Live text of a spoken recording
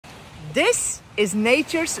This is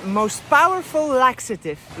nature's most powerful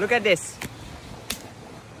laxative. Look at this.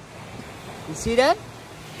 You see that?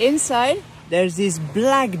 Inside, there's these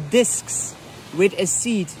black discs with a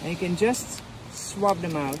seed. And you can just swap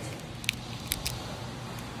them out.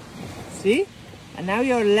 See? And now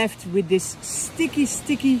you're left with this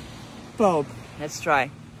sticky pulp. Let's try.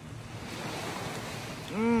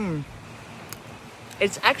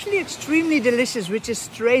 It's actually extremely delicious, which is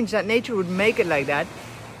strange that nature would make it like that.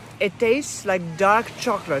 It tastes like dark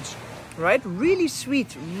chocolate, right? Really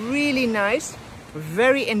sweet, really nice,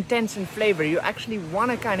 very intense in flavor. You actually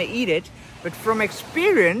want to kind of eat it, but from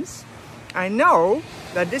experience, I know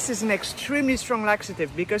that this is an extremely strong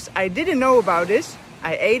laxative because I didn't know about this.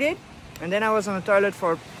 I ate it and then I was on the toilet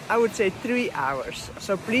for, I would say, 3 hours.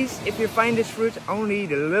 So please, if you find this fruit, only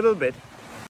eat a little bit.